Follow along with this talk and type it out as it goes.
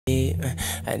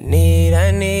I need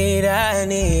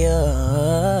you.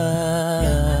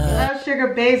 Hello,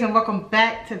 Sugar Babes, and welcome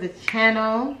back to the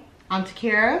channel. I'm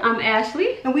Takera. I'm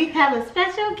Ashley. And we have a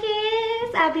special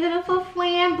guest, our beautiful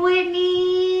friend,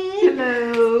 Brittany.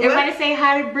 Hello. Everybody say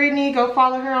hi to Brittany. Go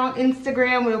follow her on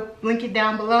Instagram. We'll link it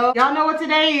down below. Y'all know what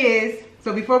today is.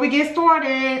 So before we get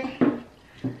started,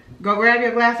 go grab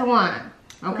your glass of wine.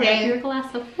 Okay? Grab your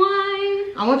glass of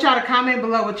wine. I want y'all to comment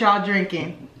below what y'all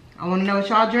drinking. I want to know what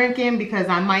y'all drinking because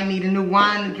I might need a new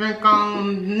wine to drink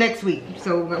on next week.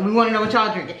 So we want to know what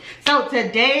y'all drinking. So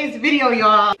today's video,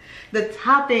 y'all, the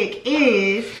topic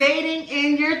is dating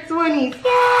in your 20s.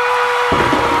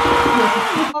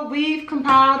 Yeah! We've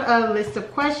compiled a list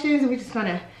of questions and we're just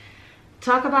gonna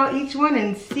talk about each one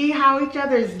and see how each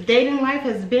other's dating life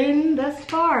has been thus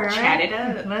far. Right? Chat it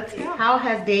up. Let's go. How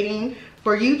has dating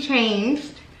for you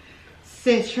changed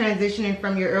since transitioning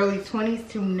from your early 20s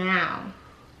to now?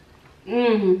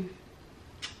 I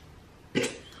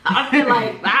feel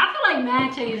like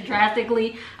mine changed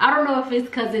drastically. I don't know if it's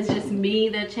because it's just me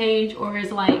that changed or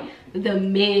it's like the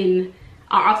men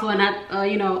are also in that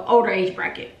older age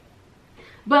bracket.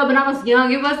 But when I was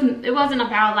young, it wasn't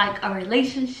about like a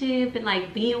relationship and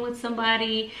like being with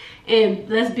somebody and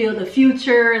let's build a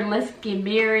future and let's get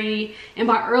married. In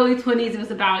my early 20s, it was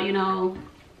about,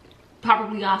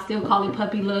 probably I'll still call it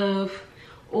puppy love,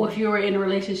 or if you were in a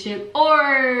relationship,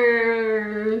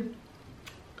 or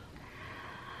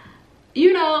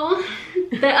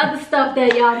the other stuff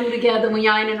that y'all do together when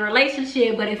y'all in a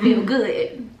relationship, but it feel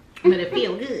good.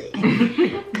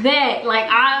 That, like,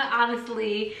 I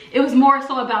honestly, it was more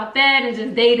so about that and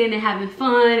just dating and having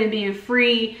fun and being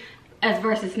free, as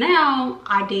versus now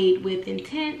I date with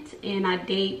intent and I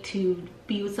date to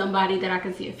be with somebody that I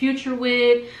can see a future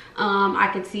with, I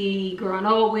could see growing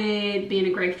old with, being a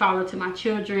great father to my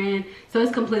children. So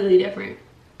it's completely different.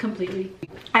 Completely.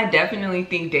 I definitely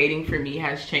think dating for me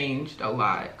has changed a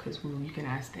lot, because you can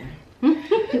ask them.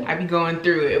 I be going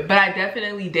through it, but I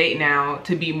definitely date now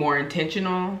to be more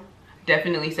intentional.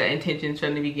 Definitely set intentions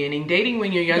from the beginning. Dating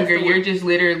when you're younger, you're just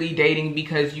literally dating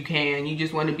because you can. You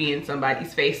just want to be in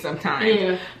somebody's face sometimes.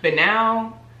 Yeah. But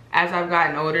now, as I've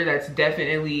gotten older, that's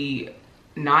definitely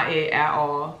not it at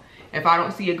all. If I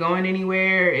don't see it going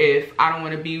anywhere, if I don't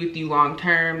want to be with you long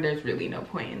term, there's really no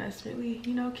point in us really,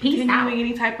 continuing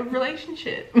any type of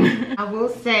relationship. I will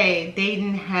say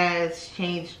dating has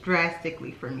changed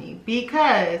drastically for me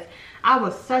because I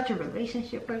was such a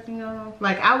relationship person, y'all.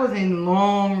 Like, I was in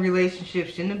long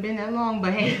relationships. Shouldn't have been that long,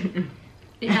 but hey.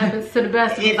 It happens to the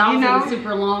best of us. I was in a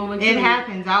super long one too. It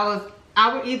happens. I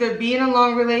would either be in a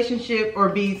long relationship or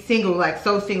be single, like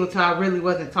so single till I really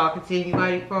wasn't talking to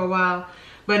anybody for a while.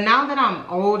 But now that I'm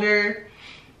older,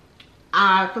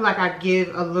 I feel like I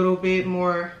give a little bit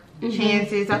more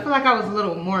chances. I feel like I was a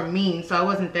little more mean, so I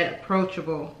wasn't that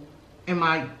approachable in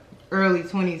my early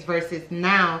 20s versus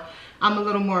now. I'm a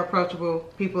little more approachable.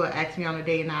 People ask me on a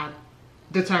date and I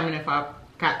determine if I've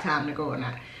got time to go or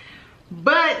not.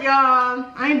 But y'all,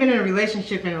 I ain't been in a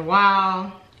relationship in a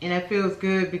while. And it feels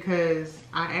good because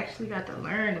I actually got to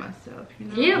learn myself,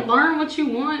 Yeah, learn what you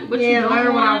want, what you don't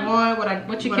learn want. what I want,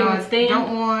 what you can withstand.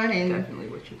 Don't want, and definitely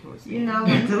what you can withstand.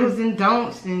 Do's and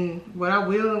don'ts, and what I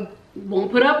will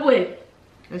won't put up with.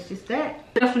 That's just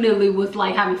that. Definitely was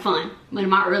like having fun in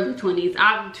my early 20s.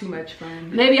 I'm too much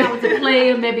fun. Maybe I was a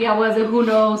player, maybe I wasn't. Who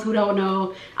knows? Who don't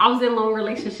know? I was in long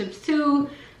relationships too,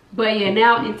 but yeah,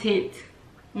 now intent.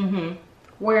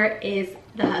 Where is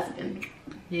the husband?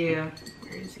 Yeah.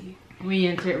 Is he? We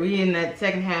in that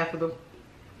second half of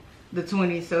the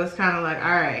 20s, so it's kind of like, all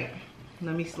right,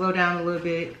 let me slow down a little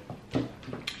bit.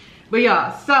 But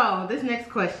y'all, so this next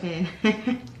question. Okay,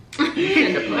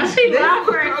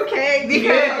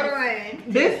 because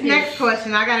this next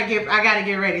question, I gotta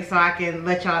get ready so I can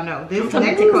let y'all know. This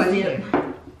next question.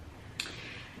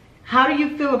 How do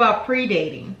you feel about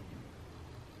pre-dating?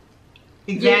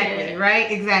 Exactly,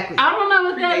 right? Exactly. I don't know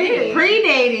what that is.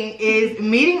 Pre-dating is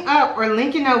meeting up or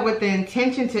linking up with the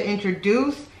intention to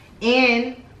introduce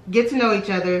and get to know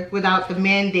each other without the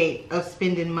mandate of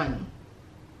spending money.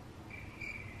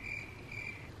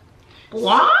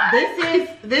 What?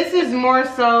 This is more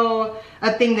so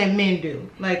a thing that men do.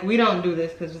 Like, we don't do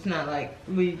this because it's not like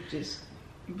we just.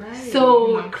 Right.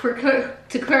 So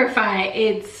to clarify,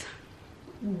 it's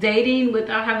dating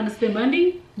without having to spend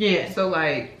money. Yeah. So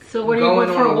like. So what are you going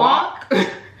for a walk?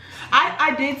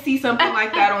 I did see something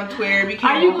like that on Twitter. It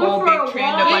became a whole big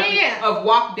trend of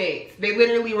walk dates. They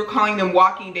literally were calling them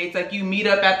walking dates. Like, you meet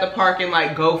up at the park and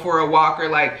like go for a walk, or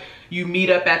like you meet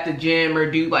up at the gym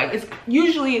or do like, it's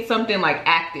usually something like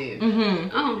active.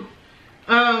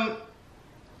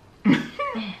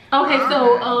 Okay,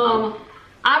 so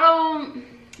I don't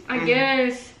I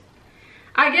guess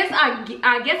I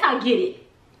get it.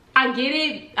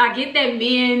 I get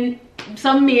that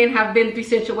some men have been through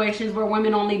situations where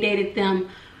women only dated them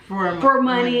for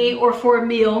money or for a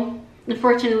meal.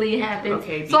 Unfortunately, it happens.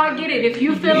 Okay, so I get it. If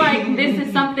you feel like this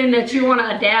is something that you want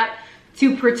to adapt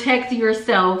to protect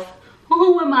yourself,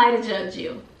 who am I to judge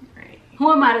you? Right.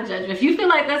 Who am I to judge you? If you feel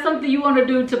like that's something you want to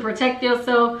do to protect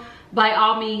yourself, by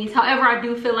all means. However, I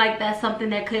do feel like that's something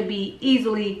that could be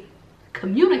easily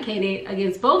communicated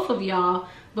against both of y'all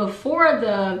before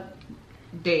the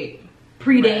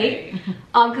pre-date.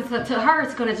 Right. Because to her,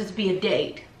 it's gonna just be a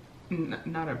date.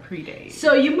 Not a pre-date.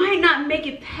 So you might not make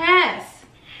it past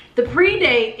the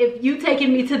pre-date if you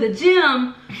taking me to the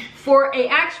gym for a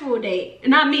actual date.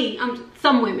 Not me,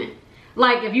 some women.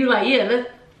 Like if you like, yeah, let's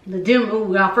the gym,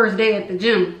 ooh, our first day at the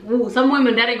gym. Ooh, some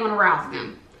women that ain't gonna rouse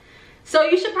them. So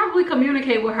you should probably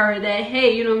communicate with her that,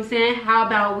 hey, you know what I'm saying? How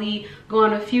about we go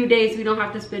on a few dates we don't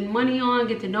have to spend money on,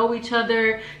 get to know each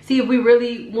other, see if we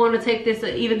really want to take this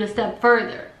even a step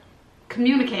further.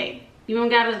 Communicate. You don't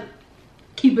gotta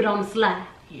keep it on the slide.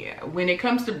 Yeah, when it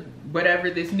comes to whatever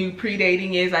this new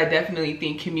pre-dating is, I definitely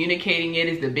think communicating it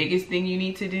is the biggest thing you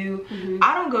need to do.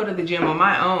 I don't go to the gym on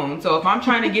my own. So if I'm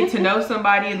trying to get to know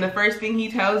somebody and the first thing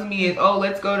he tells me is, oh,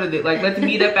 let's go to let's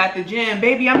meet up at the gym.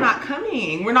 Baby, I'm not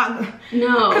coming. We're not.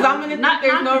 No. Because I'm going to think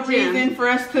there's no reason for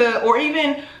us to, or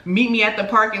even meet me at the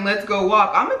park and let's go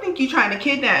walk. I'm going to think you trying to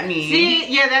kidnap me.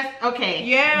 See, yeah, that's, okay.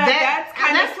 Yeah, that's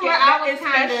kind of scary. Where I was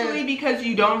especially because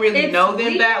you don't really know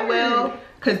them that well.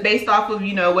 Because based off of,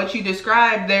 you know, what you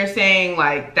described, they're saying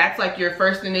like, that's like your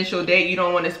first initial date. You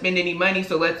don't want to spend any money.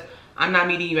 So I'm not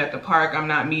meeting you at the park. I'm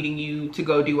not meeting you to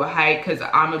go do a hike because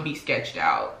I'm going to be sketched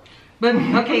out. But,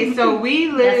 okay, so we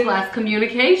live. That's why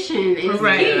communication is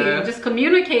key. Just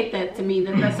communicate that to me,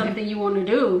 that's something you want to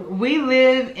do. We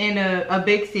live in a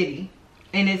big city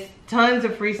and it's tons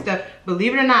of free stuff.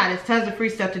 Believe it or not, it's tons of free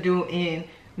stuff to do in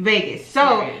Vegas.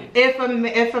 So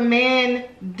if a man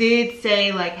did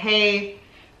say like, hey,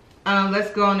 let's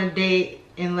go on a date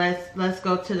and let's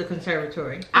go to the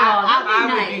conservatory.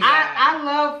 I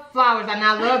love flowers and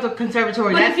I love the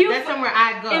conservatory. That's somewhere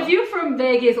I go. If you're from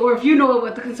Vegas or if you know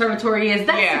what the conservatory is,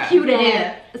 that's a cute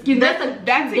ass. That's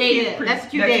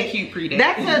a cute pre-date.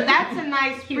 That's a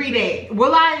nice pre-date.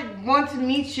 Will I want to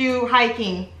meet you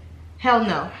hiking? Hell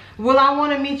no. Will I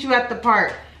want to meet you at the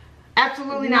park?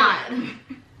 Absolutely not.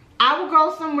 I will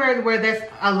go somewhere where there's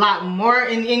a lot more,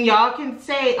 and y'all can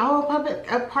say, oh,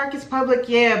 a park is public,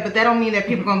 yeah, but that don't mean that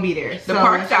people gonna be there. The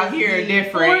parks out here are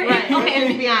different. Right, okay,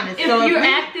 let's be honest. If you're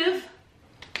active,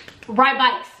 ride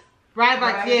bikes. Ride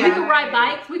bikes, yeah. We could ride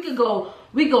bikes.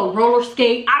 We go roller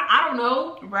skate. I don't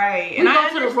know. Right. We go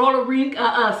to the roller rink.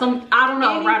 I don't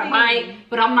know. Ride a bike,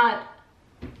 but I'm not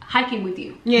hiking with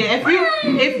you. Yeah.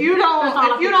 If you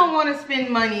don't want to spend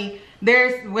money,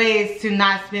 there's ways to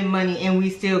not spend money and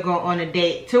we still go on a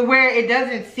date to where it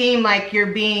doesn't seem like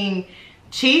you're being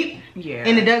cheap. Yeah.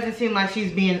 And it doesn't seem like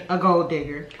she's being a gold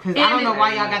digger. Because I don't know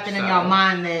why y'all got that in y'all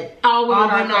mind that all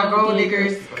women are gold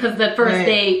diggers. Because the first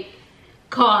date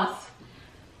costs.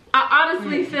 I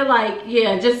honestly feel like,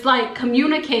 yeah, just like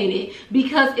communicate it,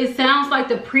 because it sounds like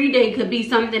the pre-date could be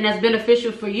something that's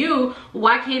beneficial for you.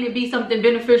 Why can't it be something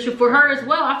beneficial for her as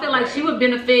well? I feel like she would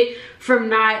benefit from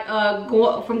not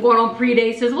going on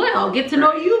pre-dates as well. Get to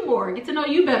know you more, get to know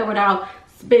you better without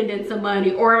spending some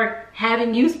money or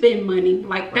having you spend money.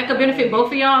 Like that could benefit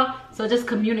both of y'all. So just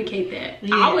communicate that.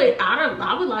 Yeah. I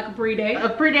would like a pre-date. A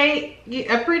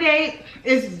pre-date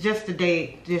is just a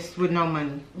date, just with no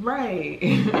money. Right.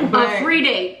 A free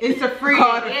date. It's a free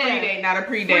called date. A free date, not a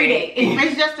pre-date.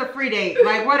 It's just a free date.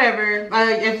 Like whatever.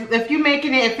 If you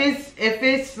making it, if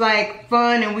it's like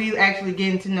fun and we actually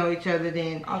getting to know each other,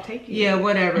 then I'll take you. Yeah,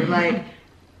 whatever. Like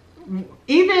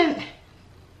even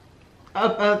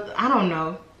I don't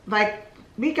know. Like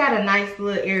we got a nice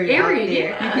little area out there.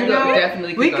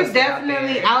 Yeah. We could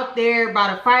definitely out there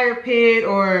by the fire pit,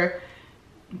 or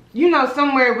you know,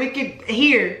 somewhere we could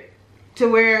to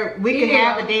where we could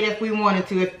have a date if we wanted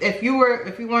to. If you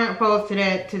weren't opposed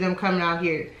to them coming out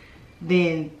here,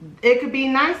 then it could be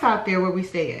nice out there where we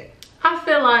stay at. I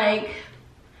feel like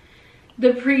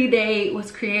the pre-date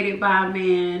was created by a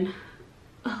man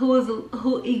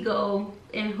who ego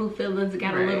and who feelings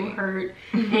got a little hurt,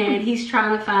 and he's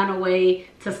trying to find a way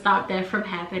to stop that from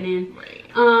happening.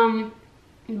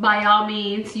 By all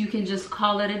means, you can just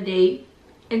call it a date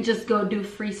and just go do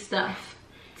free stuff.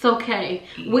 It's okay.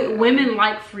 Women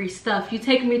like free stuff. You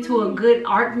take me to a good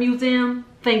art museum,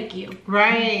 thank you.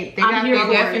 Right. They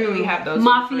definitely have those.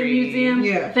 Mafia museum,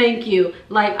 thank you.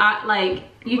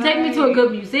 You take me to a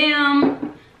good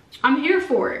museum, I'm here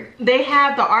for it. They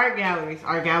have the art galleries.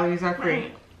 Art galleries are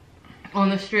free. on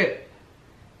the strip.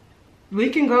 We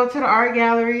can go to the art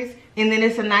galleries, and then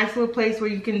it's a nice little place where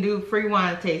you can do free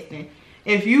wine tasting.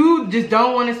 If you just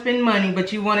don't want to spend money,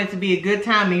 but you want it to be a good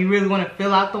time and you really want to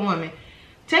fill out the woman,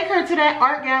 take her to that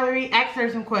art gallery, ask her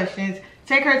some questions,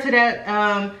 take her to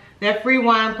that that free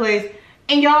wine place,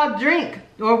 and y'all drink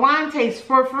or wine taste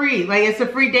for free. Like, it's a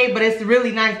free date, but it's a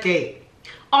really nice date.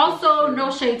 Also,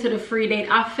 no shade to the free date.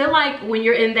 I feel like when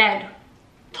you're in that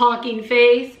talking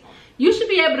phase, you should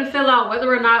be able to fill out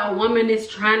whether or not a woman is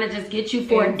trying to just get you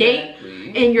for a date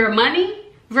and your money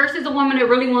versus a woman that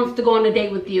really wants to go on a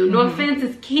date with you. No offense,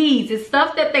 it's keys. It's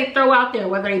stuff that they throw out there,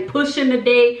 whether they push in the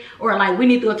date or like, we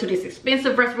need to go to this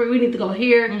expensive restaurant, we need to go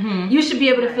here. You should be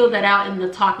able to fill that out in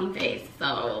the talking phase.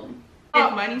 So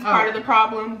if money's part of the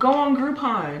problem, go on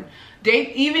Groupon.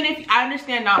 Date, even if I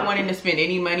understand not wanting to spend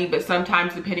any money, but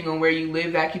sometimes depending on where you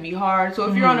live, that can be hard. So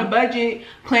if you're on a budget,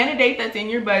 plan a date that's in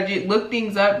your budget, look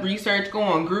things up, research, go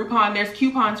on Groupon. There's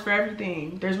coupons for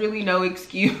everything. There's really no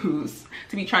excuse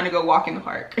to be trying to go walk in the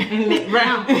park.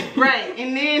 Right.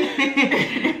 And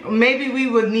then maybe we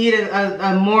would need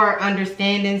a more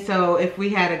understanding. So if we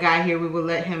had a guy here, we would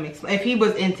let him explain. If he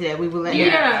was into that, we would let him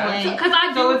explain. Because I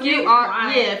do so if you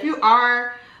are, if you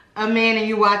are a man and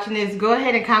you watching this, go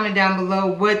ahead and comment down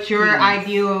below what your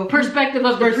ideal perspective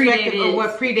of what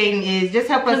predating is. Just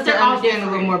help us to understand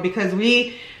a little more, because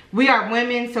we are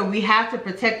women, so we have to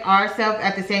protect ourselves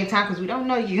at the same time, because we don't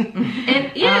know you.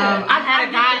 And I had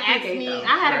a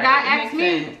guy ask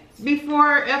me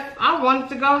before if I wanted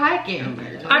to go hiking.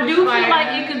 I do feel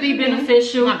like it could be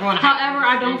beneficial. However,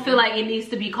 I don't feel like it needs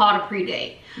to be called a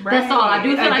pre-date. That's all. I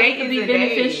do feel like it could be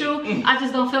beneficial. I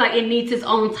just don't feel like it needs its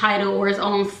own title or its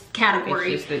own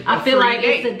category. I feel like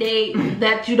it's a date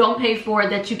that you don't pay for,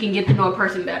 that you can get to know a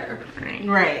person better.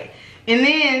 Right. And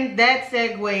then that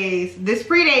segues, this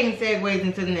pre-dating segues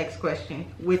into the next question,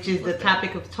 which is the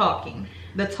topic of talking.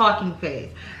 The talking phase.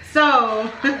 So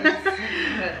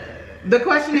the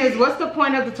question is, what's the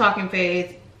point of the talking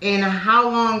phase, and how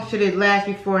long should it last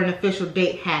before an official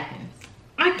date happens?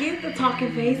 I get the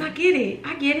talking phase. I get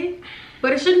it.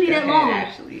 But it shouldn't be that long.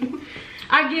 Actually,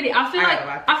 I get it. I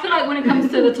feel like when it comes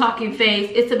to the talking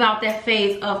phase, it's about that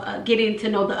phase of getting to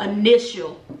know the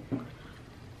initial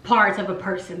parts of a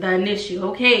person. The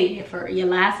initial, okay, for your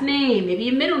last name, maybe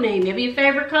your middle name, maybe your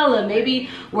favorite color, maybe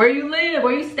where you live,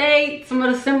 where you stay, some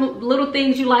of the simple little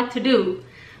things you like to do.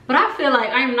 But I feel like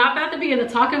I am not about to be in the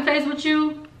talking phase with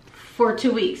you for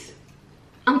 2 weeks.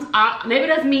 Maybe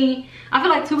that's me. I feel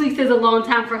like 2 weeks is a long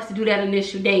time for us to do that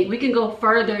initial date. We can go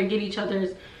further and get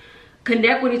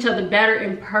connect with each other better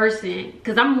in person.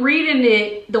 Because I'm reading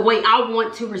it the way I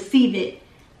want to receive it.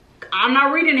 I'm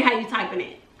not reading it how you typing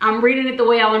it. I'm reading it the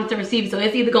way I want it to receive it. So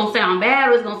it's either going to sound bad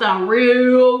or it's going to sound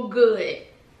real good.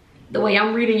 The way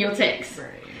I'm reading your text.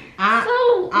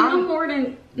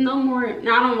 No more.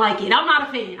 No, I don't like it. I'm not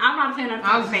a fan. I'm not a fan of the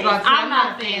talking phase. I'm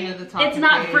not a fan of the talking phase. It's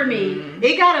not for me.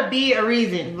 It gotta be a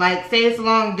reason. Like, say it's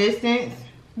long distance.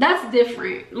 That's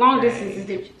different. Long distance is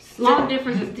different. Long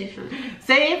difference is different.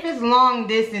 Say if it's long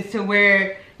distance to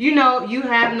where, you know, you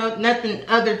have nothing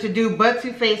other to do but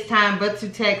to FaceTime, but to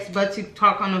text, but to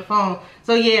talk on the phone.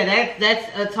 So yeah, that's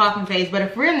a talking phase. But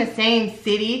if we're in the same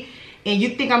city and you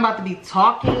think I'm about to be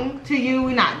talking to you,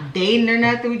 we're not dating or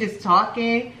nothing, we just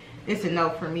talking, it's a no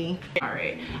for me. All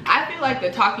right, I feel like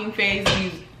the talking phase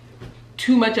is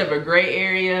too much of a gray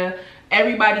area.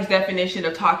 Everybody's definition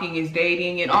of talking is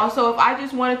dating. And also, if I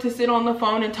just wanted to sit on the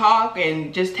phone and talk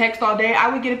and just text all day, I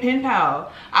would get a pen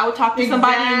pal. I would talk to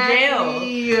somebody in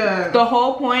jail. The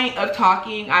whole point of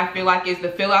talking, I feel like, is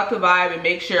to fill out the vibe and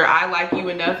make sure I like you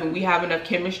enough and we have enough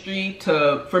chemistry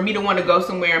for me to want to go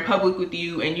somewhere in public with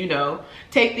you and, you know,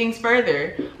 take things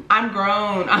further. I'm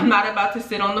grown. I'm not about to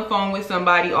sit on the phone with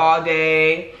somebody all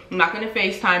day. I'm not going to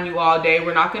FaceTime you all day.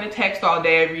 We're not going to text all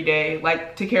day every day.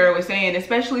 Like Takera was saying,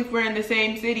 especially if we're in the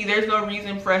same city, there's no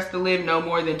reason for us to live no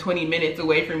more than 20 minutes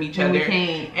away from each other.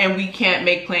 And we can't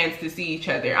make plans to see each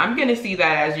other. I'm going to see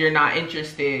that as you're not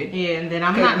interested. Yeah, and then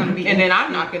I'm not going to be interested. And then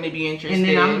I'm not going to be interested. And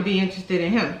then I'm going to be interested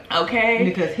in him. Okay.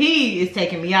 Because he is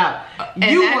taking me out.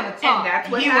 You want to talk. And that's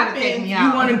what happens.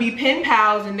 You want to be pen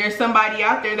pals, and there's somebody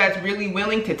out there that's really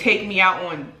willing to take me out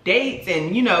on dates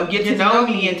and, you know, get to know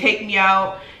me and take me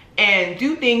out and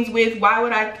do things with. Why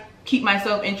would I keep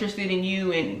myself interested in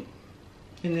you and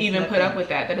even put up with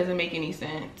that? That doesn't make any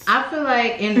sense. I feel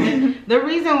like, and the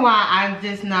reason why I'm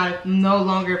just no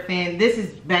longer a fan, this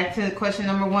is back to question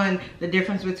number one, the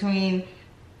difference between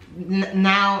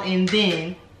now and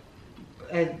then,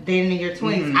 dating in your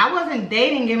 20s. I wasn't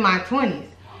dating in my 20s.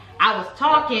 I was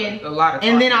talking a lot of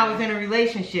and then I was in a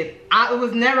relationship. It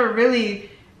was never really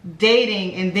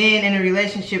dating and then in a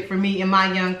relationship for me in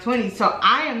my young 20s. So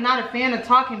I am not a fan of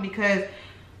talking because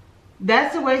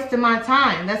that's a waste of my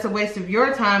time. That's a waste of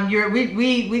your time.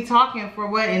 We talking for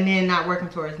what, and then not working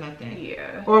towards nothing.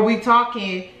 Yeah. Or we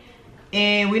talking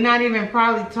and we're not even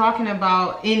probably talking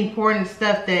about important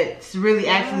stuff that's really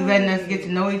actually letting us get to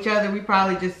know each other. We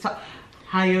probably just talk,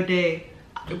 how your day?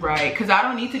 Right, because I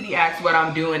don't need to be asked what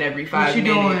I'm doing every 5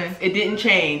 minutes. Doing? It didn't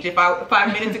change. If 5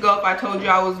 minutes ago, if I told you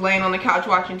I was laying on the couch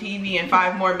watching TV, in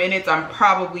 5 more minutes, I'm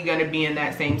probably gonna be in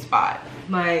that same spot.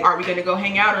 Like, are we gonna go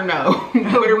hang out or no?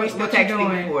 What are we still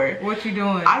texting for? What you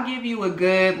doing? I'll give you a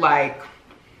good like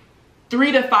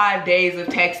 3 to 5 days of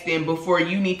texting before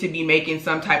you need to be making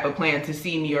some type of plan to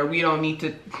see me, or we don't need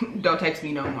to. Don't text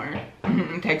me no more.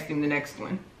 I'm texting the next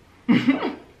one.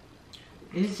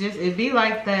 It's just, it be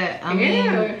like that. I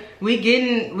mean, we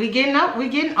getting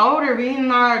older. We in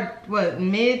our what,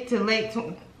 mid to late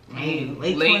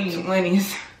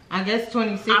 20s. I guess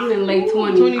 26. I'm in late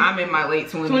 20s. I'm in my late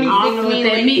 20s. 20s. Also with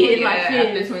that mid, like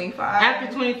after 25.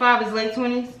 After 25 is late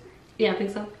 20s. Yeah, I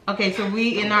think so. Okay, so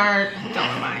we in our.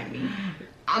 Don't remind me.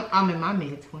 I'm in my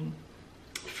mid 20s.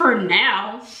 For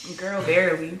now, girl,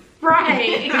 barely.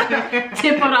 Right.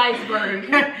 Tip of the iceberg.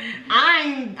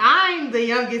 I'm the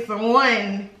youngest of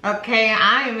one. Okay,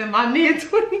 I am in my mid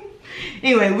 20s.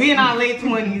 Anyway, we in our late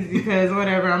 20s because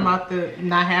whatever, I'm about to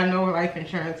not have no life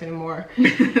insurance anymore.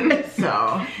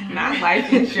 So not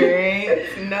life insurance.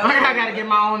 No, I gotta get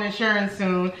my own insurance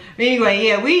soon. But anyway,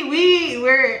 yeah,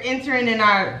 we're entering in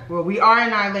our, well, we are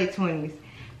in our late 20s.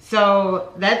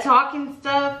 So that talking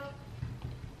stuff,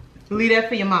 leave that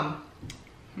for your mama.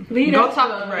 Go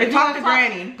talk to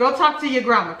Granny. Go talk to your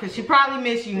grandma because she probably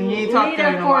miss you and you ain't talked to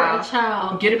her in a while. Leave that for a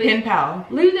child. Get a pen pal.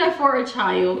 Leave that for a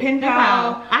child. Pen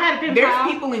pal. I had a pen pal. There's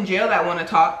people in jail that want to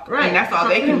talk, right? And that's all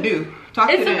they can do. Talk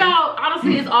to them. It's about,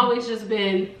 honestly, it's always just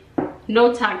been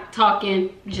no talking,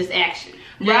 just action.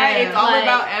 Right, it's all like,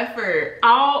 about effort.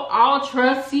 I'll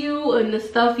trust you and the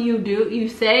stuff you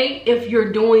say if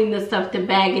you're doing the stuff to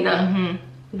bag it up.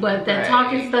 But the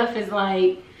talking stuff is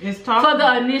like, it's for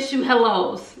the initial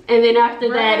hellos, and then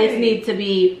after that it needs to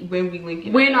be when we link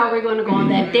it. When are we going to go on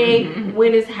that date?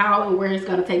 When is how and where it's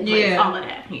going to take place? All of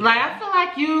that. Like I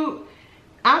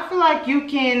feel like you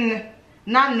can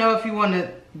not know if you want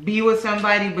to be with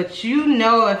somebody, but you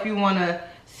know if you want to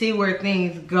see where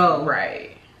things go.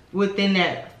 Right. Within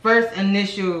that first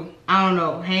initial, I don't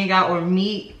know, hang out or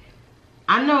meet.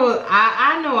 I know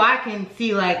I can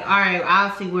see like, all right,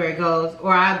 I'll see where it goes,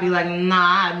 or I'll be like,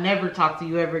 nah, I'll never talk to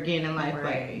you ever again in life.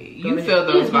 Right. Like, you feel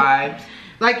those vibes.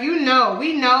 Like, we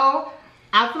know.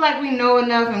 I feel like we know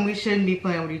enough, and we shouldn't be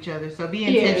playing with each other. So be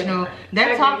intentional.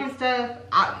 That talking stuff,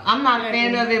 I'm not a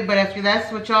fan of it. But if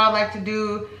that's what y'all like to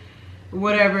do,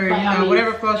 whatever,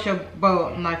 whatever floats your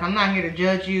boat. Like, I'm not here to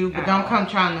judge you, but don't come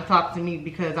trying to talk to me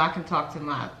because I can talk to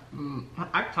I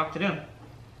can talk to them.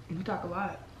 We talk a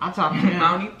lot. I talk to them.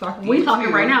 I don't need to talk to you. We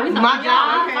talking right now. We talking to y'all.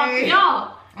 I talk to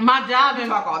y'all. My job is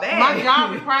talk all day. My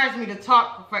job requires me to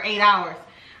talk for 8 hours.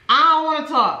 I don't want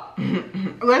to talk.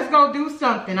 Let's go do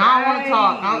something. I don't want to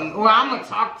talk. I'm gonna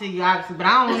talk to you obviously, but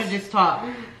I don't want to just talk.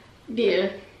 Yeah.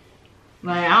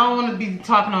 Like, I don't want to be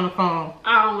talking on the phone.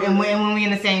 And when we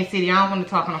in the same city, I don't want to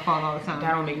talk on the phone all the time.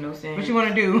 That don't make no sense. What you want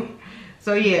to do?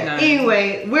 So yeah.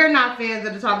 Anyway, we're not fans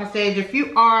of the talking stage. If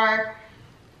you are,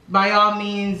 by all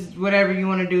means, whatever you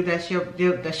want to do, that's your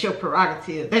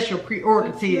prerogative. That's your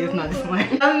prerogative. Not just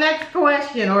one. The next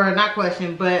question, or not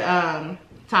question, but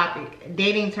topic: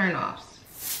 dating turnoffs.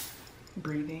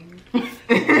 Breathing.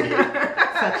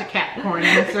 Such a Capricorn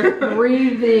answer.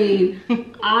 Breathing.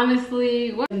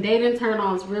 Honestly, what dating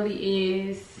turnoffs really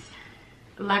is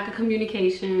lack of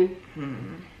communication.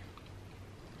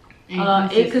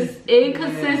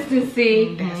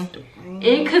 Inconsistency.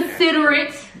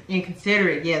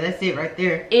 Inconsiderate. Yeah, that's it right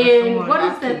there. And what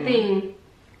is that thing?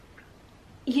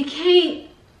 You can't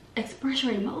express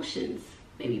your emotions,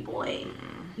 baby boy.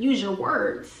 Use your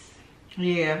words.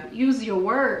 Yeah. Use your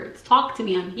words. Talk to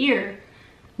me. I'm here.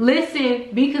 Listen.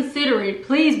 Be considerate.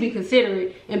 Please be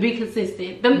considerate and be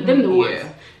consistent. Them the ones.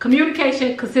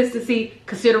 Communication, consistency,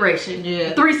 consideration.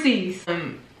 Yeah. 3 C's.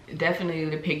 Definitely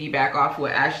to piggyback off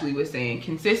what Ashley was saying,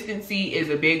 consistency is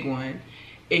a big one.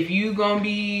 If you gonna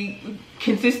be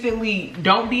consistently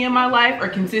don't be in my life or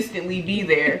consistently be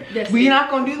there, we're not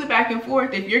gonna do the back and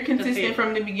forth. If you're consistent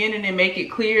from the beginning and make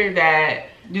it clear that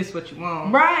this is what you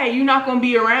want, right, you're not gonna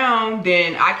be around,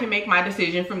 then I can make my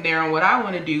decision from there on what I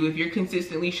want to do. If you're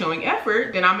consistently showing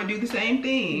effort, then I'm gonna do the same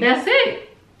thing. That's it.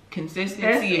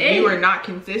 Consistency. If you are not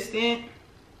consistent,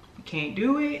 you can't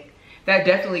do it. That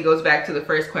definitely goes back to the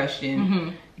first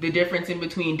question. The difference in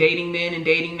between dating then and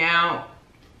dating now.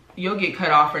 you'll get cut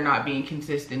off for not being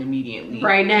consistent immediately.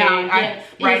 Right now, Okay? yes,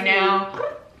 right now,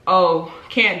 oh,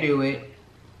 can't do it.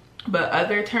 But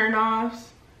other turnoffs,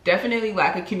 definitely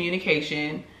lack of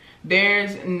communication.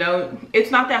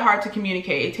 It's not that hard to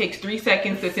communicate. It takes 3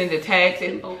 seconds to send a text,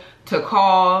 to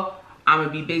call. I'm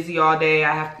gonna be busy all day.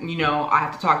 I have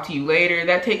to talk to you later.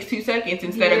 That takes 2 seconds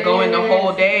instead of going the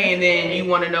whole day, and then you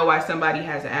want to know why somebody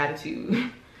has an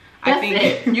attitude. I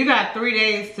think you got 3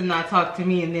 days to not talk to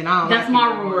me, and then I don't. That's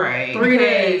my rule. Right. 3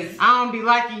 days. I don't be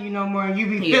liking you no more, and you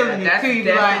be feeling it too. You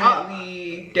be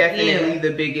like, definitely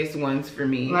the biggest ones for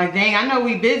me. Like, dang, I know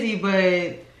we busy,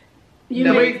 but You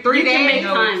make 3 you can days. make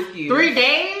time. 3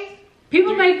 days.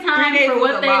 People make time for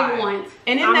what they lot. want.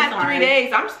 And in that 3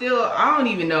 days, I don't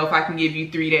even know if I can give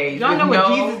you 3 days. Y'all know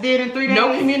what Jesus did in 3 days?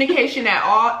 No communication at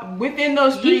all. Within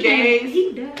those 3 days.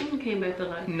 He died and came back to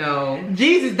life. No.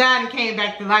 Jesus died and came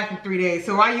back to life in 3 days.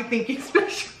 So why you think he's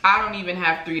special? I don't even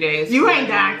have 3 days. You ain't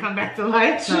died and come back to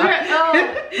life. Sure.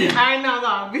 I know,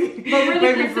 no. But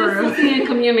really consistency and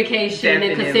communication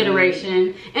and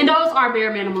consideration. And those are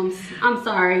bare minimums. I'm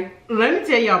sorry. Let me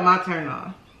tell y'all my turn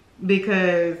off.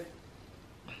 Because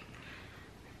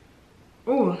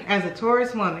as a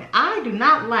Taurus woman, I do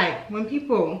not like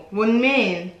when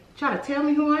men try to tell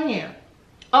me who I am.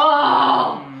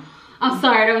 Oh, I'm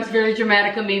sorry, that was very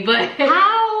dramatic of me, but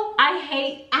How?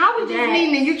 I would just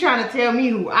mean that you trying to tell me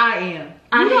who I am.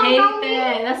 I You don't hate know me.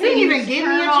 that. That's You didn't even huge give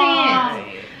me a turn off. chance.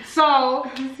 So,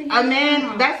 a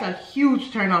man, that's a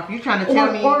huge turn off. You trying to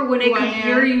tell me or when they who I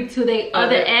compare am. you to their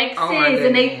other exes, goodness.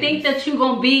 and they think that you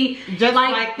gonna be Just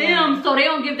like them, so they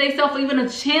don't give themselves even a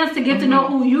chance to get to know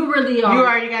who you really are. You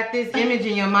already got this image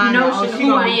in your mind. Notion Oh, of she who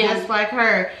gonna I be am. just like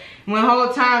her. When the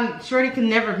whole time, Shorty could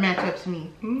never match up to me.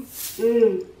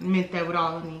 Meant that with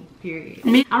all of me, period. I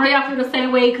know y'all feel the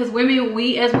same way, because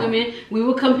we as women, we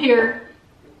will compare.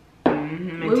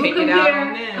 And We will take it out on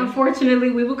compare. them. Unfortunately,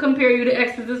 we will compare you to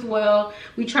exes as well.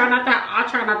 I try not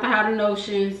to have the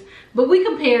notions, but we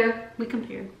compare.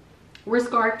 We're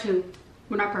scarred too.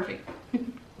 We're not perfect.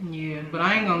 Yeah, but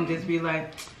I ain't gonna just be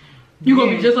like, You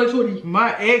gonna be just like Shorty.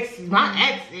 my ex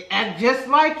act just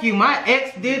like you. My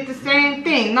ex did the same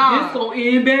thing. Nah, This gonna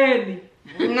end badly.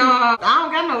 no, I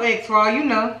don't got no ex for all you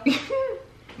know.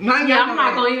 Yeah, I'm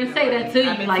not gonna even say that to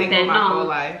I've you been like single that. my whole No.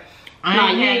 life.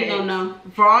 I you had ain't gonna ex.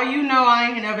 know. For all you know, I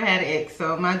ain't never had an ex,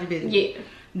 so mind your business. Yeah.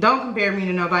 Don't compare me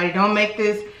to nobody. Don't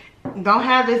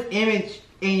have this image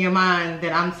in your mind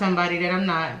that I'm somebody that I'm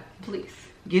not. Please.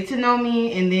 Get to know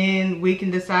me, and then we can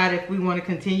decide if we want to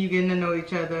continue getting to know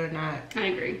each other or not. I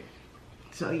agree.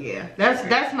 So yeah,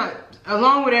 that's my,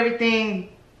 along with everything,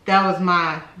 that was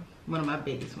one of my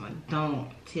biggest ones. Don't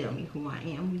tell me who I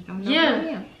am. You don't know who I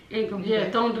am.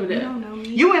 Don't do that. You don't know me.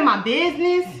 You in my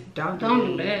business? Don't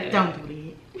do that. Don't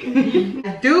do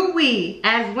that. Do we,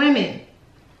 as women,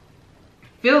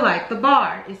 feel like the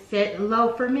bar is set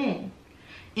low for men?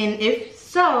 And if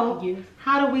so, Yes.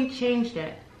 how do we change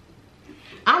that?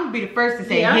 I'm gonna be the first to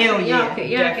say Yeah, hell okay, yeah. okay,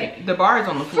 yeah, okay. The bar is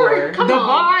on the floor. Come The on.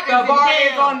 bar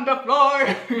is on the floor.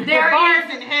 The bar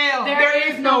is in hell. There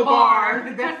is no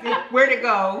bar. That's it. Where to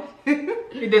go?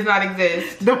 It does not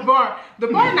exist. The bar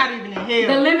not even in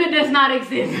hell. The limit does not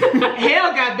exist.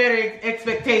 Hell got better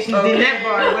expectations than that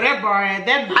bar. Where that bar at?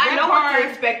 That I know bar, what to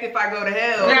expect if I go to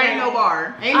hell. There There ain't no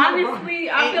bar. Ain't no Honestly,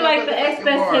 bar. I Ain't feel no like the motherfucking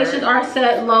expectations bar. are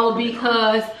set low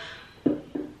because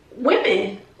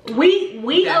women,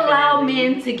 we allow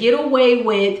men to get away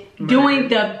with doing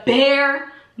the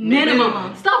bare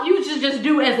minimum stuff you should just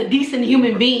do as a decent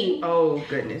human being. Oh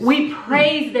goodness. We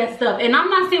praise that stuff, and I'm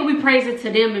not saying we praise it to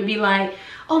them and be like,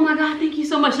 oh my God, thank you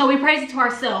so much. No, we praise it to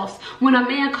ourselves. When a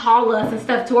man call us and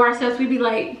stuff to ourselves, we be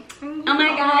like, oh my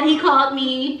God, he called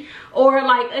me. Or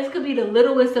like, it could be the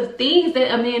littlest of things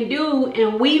that a man do,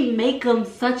 and we make them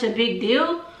such a big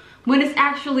deal when it's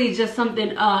actually just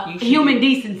something human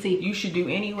decency. You should do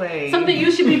anyway. Something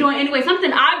you should be doing anyway.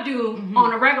 Something I do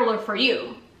on a regular for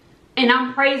you. And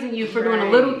I'm praising you for doing the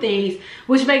little things,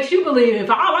 which makes you believe if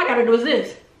all I gotta do is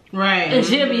this. Right. And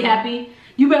she'll be happy.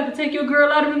 You better take your girl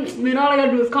out of me. Man, all I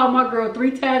gotta do is call my girl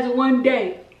 3 times in one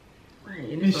day.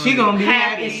 And she gonna be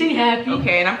happy. And she happy.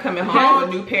 Okay, and I'm coming home with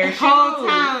a new pair of shoes.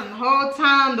 Whole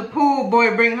time the pool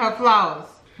boy bring her flowers.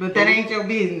 But that ain't your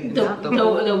business.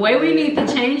 The way we need to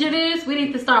change it is, we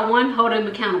need to start, one, hold them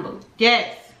accountable.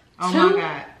 Yes. Oh Two, my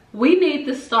God. we need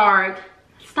to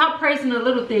stop praising the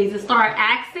little things and start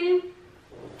asking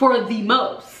for the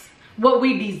most, what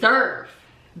we deserve.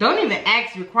 Don't even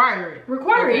ask, require it.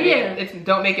 Require it, yeah.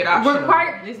 Don't make it optional.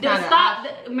 It's not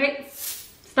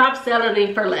Stop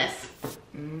settling for less.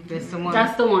 That's the one.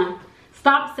 That's the one.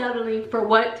 Stop settling for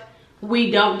what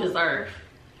we don't deserve.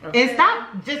 And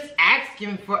stop just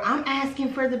asking for, I'm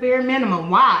asking for the bare minimum.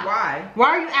 Why? Why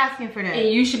are you asking for that? And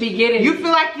you should be getting. You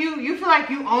feel like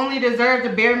you only deserve the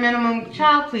bare minimum.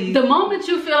 Child, please. The moment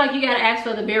you feel like you gotta ask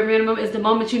for the bare minimum is the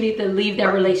moment you need to leave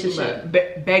that relationship.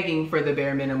 Begging for the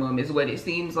bare minimum is what it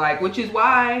seems like, which is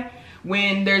why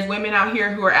when there's women out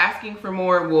here who are asking for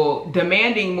more, well,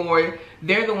 demanding more,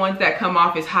 they're the ones that come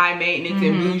off as high maintenance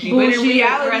and bougie. But in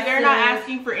reality, they're not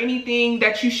asking for anything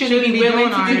that you shouldn't be willing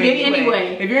to do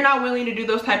anyway. If you're not willing to do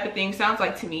those type of things, sounds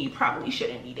like to me you probably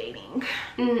shouldn't be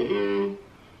dating.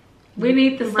 We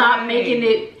need to stop making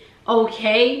it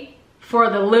okay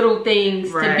for the little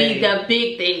things to be the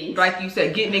big things. Like you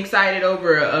said, getting excited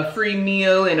over a free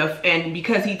meal and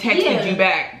because he texted you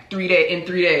back in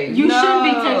 3 days. You shouldn't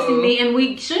be texting me, and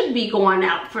we should be going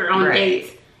out on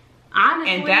dates.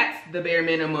 Honestly, and that's the bare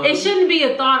minimum. It shouldn't be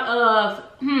a thought of,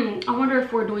 I wonder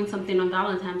if we're doing something on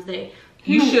Valentine's Day.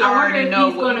 You should already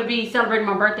know he's going to be celebrating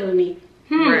my birthday with me.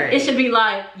 It should be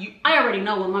like, I already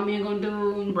know what my man gonna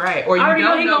do. Right. Or you I already know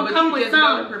don't he know, gonna come with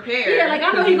something. Yeah, like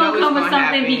I know he gonna come with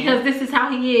something because this is how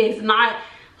he is. Not,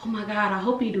 oh my God, I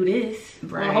hope he do this.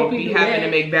 Right. I hope he be having to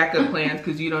make backup plans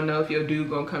because you don't know if your dude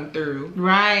gonna come through.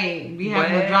 Right. We have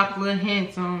to drop little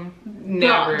hints on.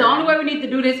 Never. The only way we need to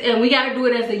do this, and we gotta do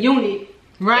it as a unit.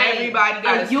 Right. Everybody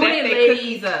gotta step their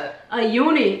cookies up. A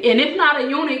unit. And if not a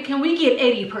unit, can we get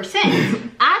 80%?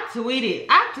 I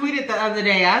tweeted the other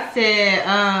day.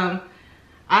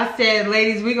 I said,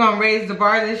 ladies, we gonna raise the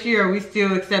bar this year, or we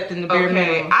still accepting the bare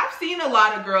minimum? I've seen a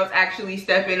lot of girls actually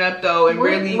stepping up though and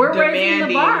really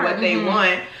demanding what they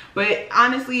want. But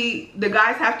honestly, the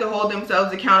guys have to hold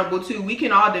themselves accountable too. We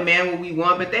can all demand what we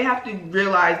want, but they have to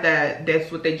realize that that's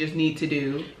what they just need to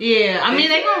do. Yeah, I mean,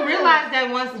 they gonna realize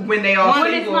that when it's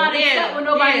not when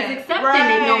nobody's accepting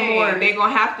it no more. They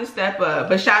gonna have to step up.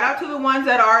 But shout out to the ones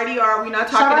that already are. We're not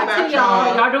talking about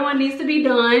y'all. Y'all doing what needs to be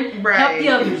done. Right. Help the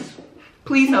others.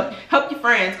 Please help your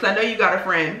friends, because I know you got a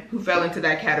friend who fell into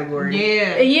that category.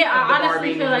 Yeah, I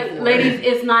honestly feel like, ladies,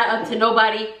 it's not up to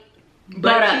nobody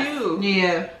but us. You.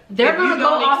 Yeah. They're going to go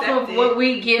off of what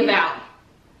we give out.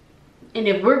 And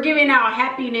if we're giving out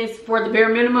happiness for the bare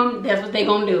minimum, that's what they're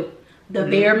going to do. The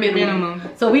bare minimum.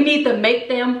 So we need to make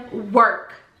them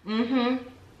work. And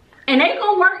they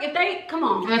going to work if they, come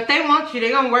on. If they want you, they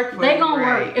going to work for you. They going to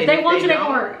work. If they want you, they going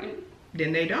to work.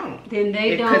 Then they don't.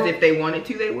 Because if they wanted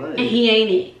to, they would. And he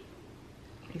ain't it.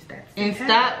 And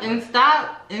stop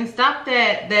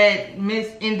that Miss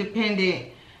Independent,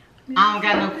 I don't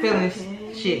got no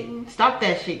feelings shit. Stop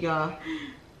that shit, y'all.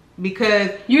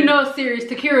 Because you know it's serious.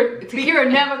 Takera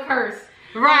never curse.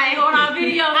 Right. On our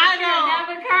videos, I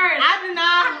never curse. I do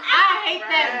not. I hate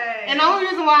that. And the only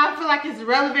reason why I feel like it's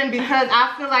relevant because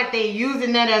I feel like they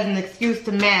using that as an excuse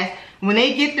to mask. When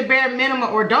they get the bare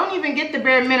minimum, or don't even get the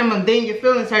bare minimum, then your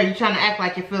feelings hurt. You're trying to act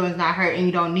like your feelings not hurt and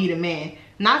you don't need a man.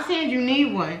 Not saying you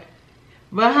need one,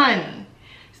 but honey,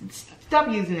 stop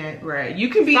using that. Right. You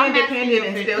can be independent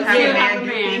and still have a man do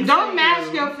things. Don't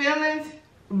mask your feelings.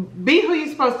 Be who you're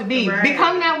supposed to be. Right.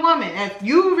 Become that woman.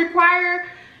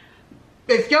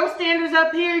 If your standards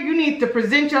up here, you need to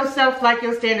present yourself like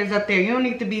your standards up there. You don't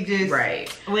need to be just Well,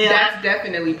 that's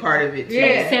definitely part of it too.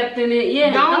 Accepting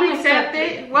it, Don't accept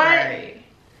it. What? Right.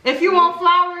 If you want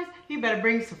flowers, you better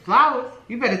bring some flowers.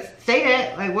 You better say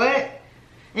that. Like what?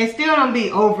 And still don't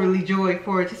be overly joyed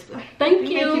for it. Just like, thank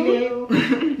you.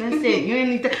 That's it. You didn't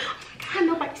need to. God,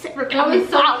 nobody said we're coming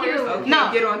flowers. Okay,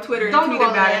 no, get on Twitter and tweet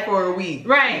about it for a week.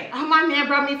 Right. Oh, my man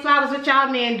brought me flowers. What y'all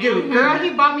man do? Girl, he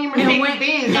bought me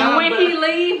Mercedes-Benz. And when he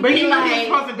leave, but he wasn't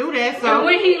supposed to do that. So and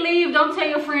when he leave, don't tell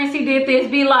your friends he did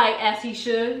this. Be like, as he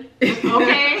should.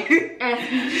 Okay. As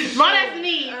he should. Well, that's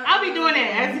me. I'll be doing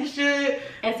that as he should.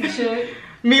 As he should.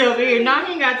 Me over here. No,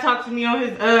 he ain't got to talk to me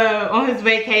on his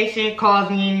vacation. Calls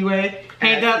me anyway.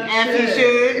 Hang up as he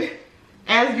should.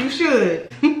 As you should.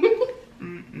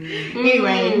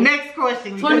 Anyway, next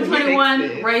question.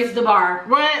 2021, raise the bar.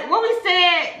 What we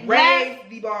said? Raise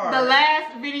the bar. The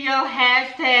last video,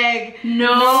 hashtag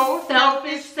no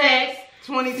selfish sex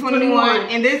 2021.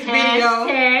 In this video,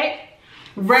 hashtag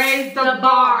raise the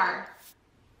bar.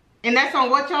 And that's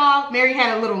on what, y'all? Mary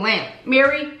had a little lamp.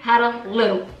 Mary had a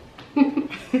little.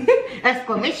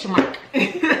 Exclamation mark.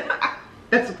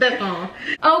 That's what that's on.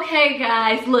 Okay,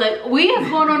 guys, look, we have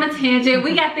gone on a tangent.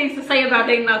 We got things to say about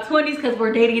dating in our 20s because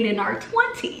we're dating in our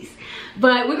 20s.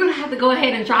 But we're gonna have to go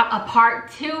ahead and drop a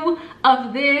part 2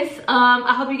 of this.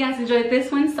 I hope you guys enjoyed this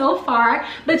one so far.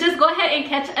 But just go ahead and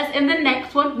catch us in the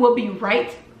next one. We'll be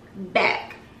right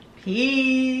back.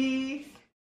 Peace.